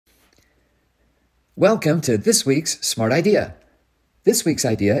Welcome to this week's Smart Idea. This week's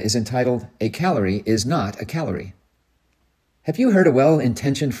idea is entitled, "A Calorie is Not a Calorie." Have you heard a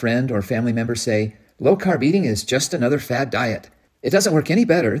well-intentioned friend or family member say, low-carb eating is just another fad diet? It doesn't work any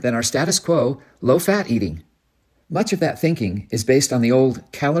better than our status quo, low-fat eating. Much of that thinking is based on the old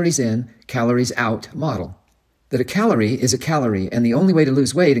calories in, calories out model. That a calorie is a calorie, and the only way to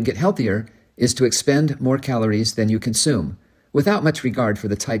lose weight and get healthier is to expend more calories than you consume, without much regard for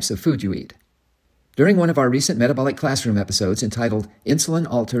the types of food you eat. During one of our recent Metabolic Classroom episodes entitled Insulin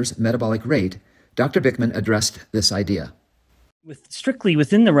Alters Metabolic Rate, Dr. Bikman addressed this idea. Strictly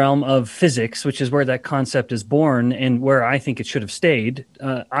within the realm of physics, which is where that concept is born and where I think it should have stayed,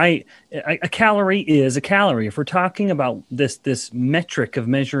 a calorie is a calorie. If we're talking about this metric of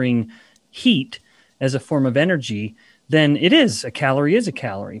measuring heat as a form of energy, then it is a calorie is a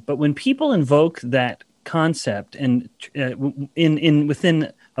calorie. But when people invoke that concept and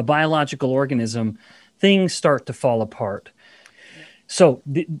within a biological organism, things start to fall apart. So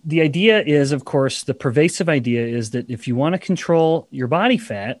the idea is, of course, the pervasive idea is that if you want to control your body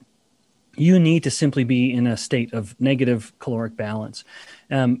fat, you need to simply be in a state of negative caloric balance.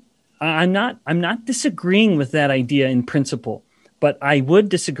 I'm not disagreeing with that idea in principle, but I would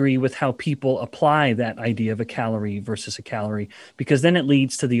disagree with how people apply that idea of a calorie versus a calorie, because then it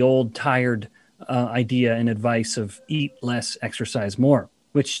leads to the old tired idea and advice of eat less, exercise more,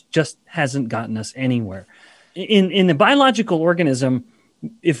 which just hasn't gotten us anywhere. In the biological organism,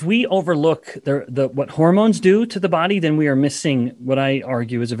 if we overlook what hormones do to the body, then we are missing what I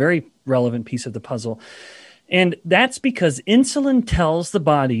argue is a very relevant piece of the puzzle. And that's because insulin tells the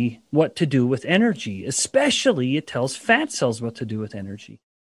body what to do with energy, especially it tells fat cells what to do with energy.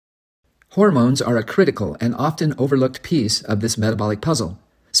 Hormones are a critical and often overlooked piece of this metabolic puzzle,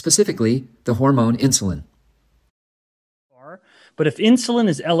 specifically the hormone insulin. But if insulin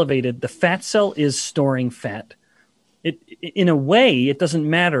is elevated, the fat cell is storing fat. In a way, it doesn't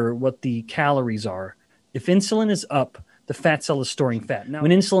matter what the calories are. If insulin is up, the fat cell is storing fat. Now,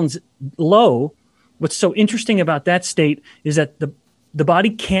 when insulin's low, what's so interesting about that state is that the body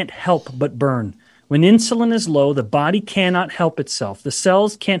can't help but burn. When insulin is low, the body cannot help itself. The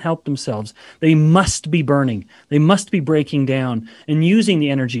cells can't help themselves. They must be burning. They must be breaking down and using the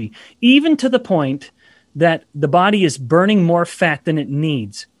energy, even to the point that the body is burning more fat than it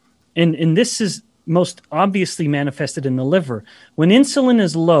needs. And this is most obviously manifested in the liver. When insulin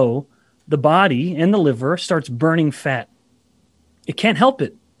is low, the body and the liver starts burning fat. It can't help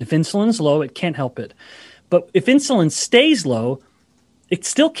it. If insulin is low, it can't help it. But if insulin stays low, it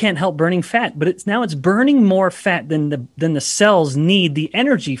still can't help burning fat, but it's burning more fat than the cells need the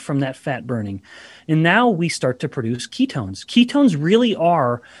energy from that fat burning. And now we start to produce ketones. Ketones really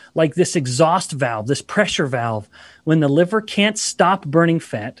are like this exhaust valve, this pressure valve. When the liver can't stop burning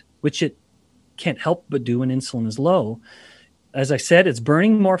fat, which it can't help but do when insulin is low, as I said, it's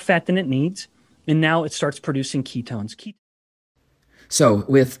burning more fat than it needs, and now it starts producing ketones. So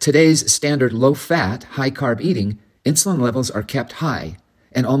with today's standard low-fat, high-carb eating, insulin levels are kept high,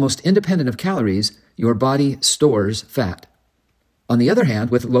 and almost independent of calories, your body stores fat. On the other hand,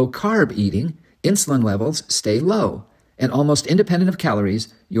 with low-carb eating, insulin levels stay low, and almost independent of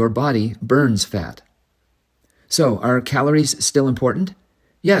calories, your body burns fat. So, are calories still important?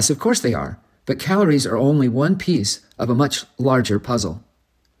 Yes, of course they are, but calories are only one piece of a much larger puzzle.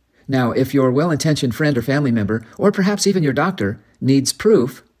 Now, if your well-intentioned friend or family member, or perhaps even your doctor, needs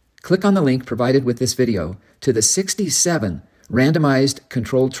proof, click on the link provided with this video to the 67 randomized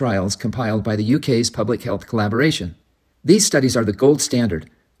controlled trials compiled by the UK's Public Health Collaboration. These studies are the gold standard,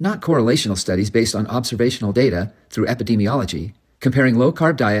 not correlational studies based on observational data through epidemiology, comparing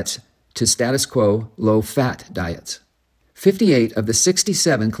low-carb diets to status quo low-fat diets. 58 of the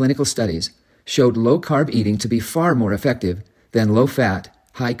 67 clinical studies showed low-carb eating to be far more effective than low-fat,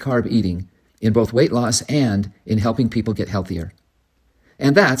 high-carb eating in both weight loss and in helping people get healthier.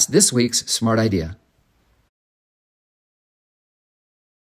 And that's this week's Smart Idea.